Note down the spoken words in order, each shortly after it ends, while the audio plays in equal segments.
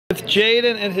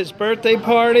Jaden at his birthday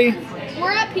party.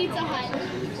 We're at Pizza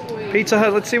Hut. Pizza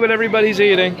Hut. Let's see what everybody's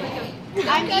eating.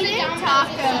 I'm eating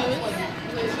tacos.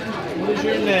 What is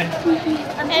your name?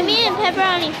 I'm eating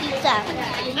pepperoni pizza.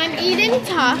 I'm eating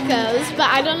tacos, but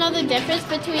I don't know the difference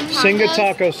between tacos. Sing a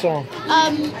taco song.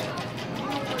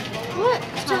 What?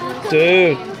 Tacos?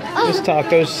 Dude, this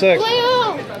taco's sick.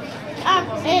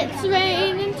 It's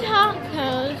raining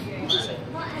tacos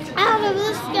out of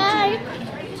the sky.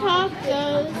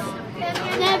 Tacos.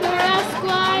 Never ask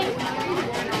why.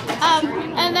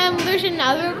 And then there's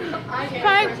another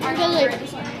part because like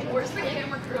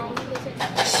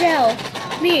shell,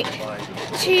 meat,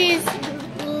 cheese,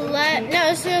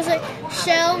 no, so it was like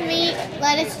shell, meat,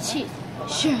 lettuce, cheese.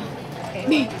 Shell,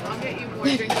 meat.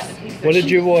 What did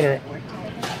you order?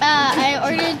 I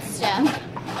ordered stuff.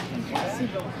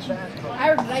 I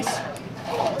ordered rice.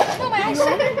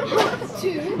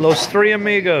 Los Three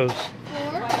Amigos.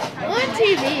 On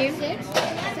TV.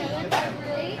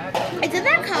 Isn't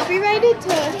that copyrighted to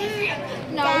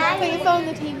put your phone on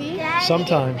the TV?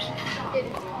 Sometimes. Is this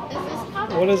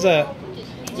copyrighted? What is that?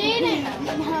 Jaden,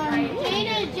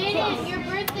 your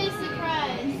birthday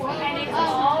surprise.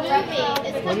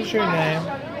 Movie. What is your name?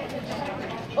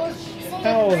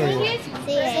 How old are you?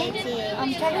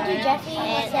 I'm talking to Jeffy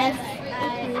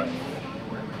and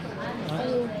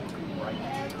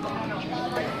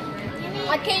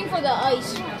I came for the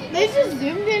ice. They just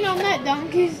zoomed in on that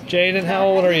donkey's. Jaden, how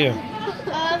old are you?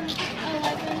 11.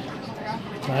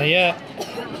 Not yet.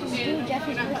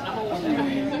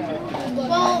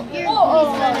 Well,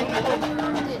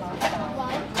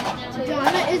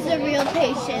 Donna is a real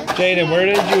patient. Jaden, where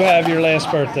did you have your last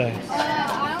birthday? I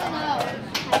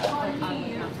don't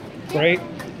know. Great.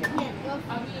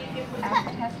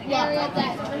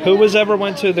 Yeah. Who was ever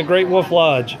went to the Great Wolf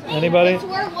Lodge? Anybody? It's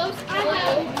where Wolf's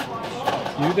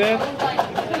You did?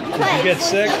 Did you get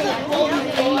sick? Well,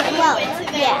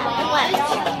 yeah.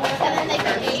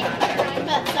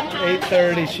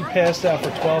 8:30. She passed out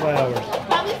for 12 hours.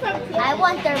 I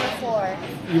went there before.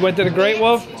 You went to the Great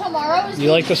Wolf? Tomorrow is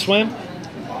You like to swim?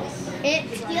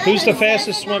 Who's the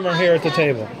fastest swimmer here at the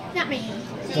table? Not me.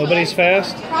 Nobody's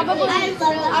fast? Probably.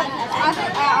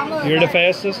 You're the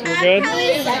fastest? You're good?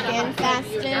 Second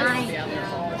fastest.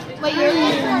 Wait, you're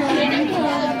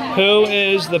Who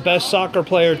is the best soccer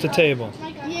player at the table?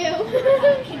 you.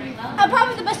 I'm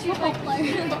probably the best football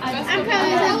player. I'm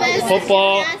probably the best.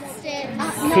 Football.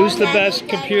 gymnastics. Who's the best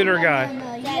computer guy?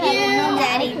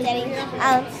 Daddy.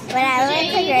 When I went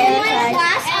to grade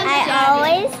class,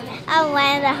 I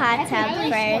went in the hot tub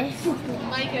first.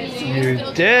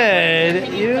 You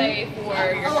did? You?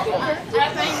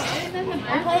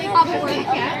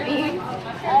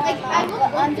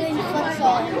 I'm doing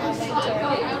futsal.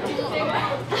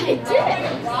 I did.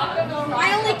 I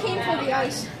only came for the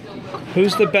ice.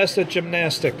 Who's the best at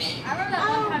gymnastics?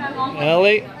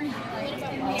 Ellie?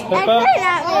 Pippa?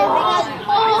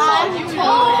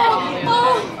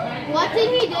 What did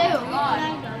he do?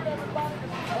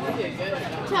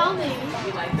 Tell me,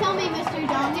 Mr.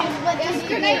 John.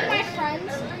 Yesterday, my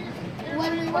friends,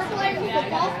 when we were playing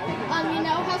football, you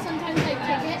know how sometimes they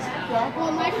kick it?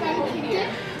 Well, my friend kicked it,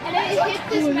 and it hit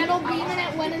this metal beam, and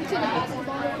it went into the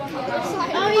basketball.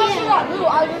 Oh yeah,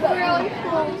 really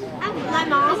cool. My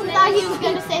mom thought he was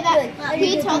going to say that.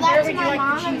 He told that to my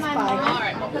mom, and my mom.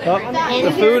 Oh,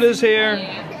 the food is here.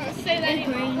 Say that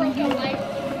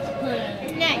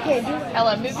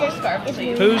Ella, move your scarf,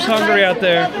 please. Who's hungry out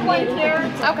there?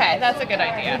 Okay, that's a good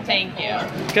idea. Thank you.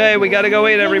 Okay, we got to go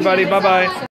eat, everybody. Bye-bye.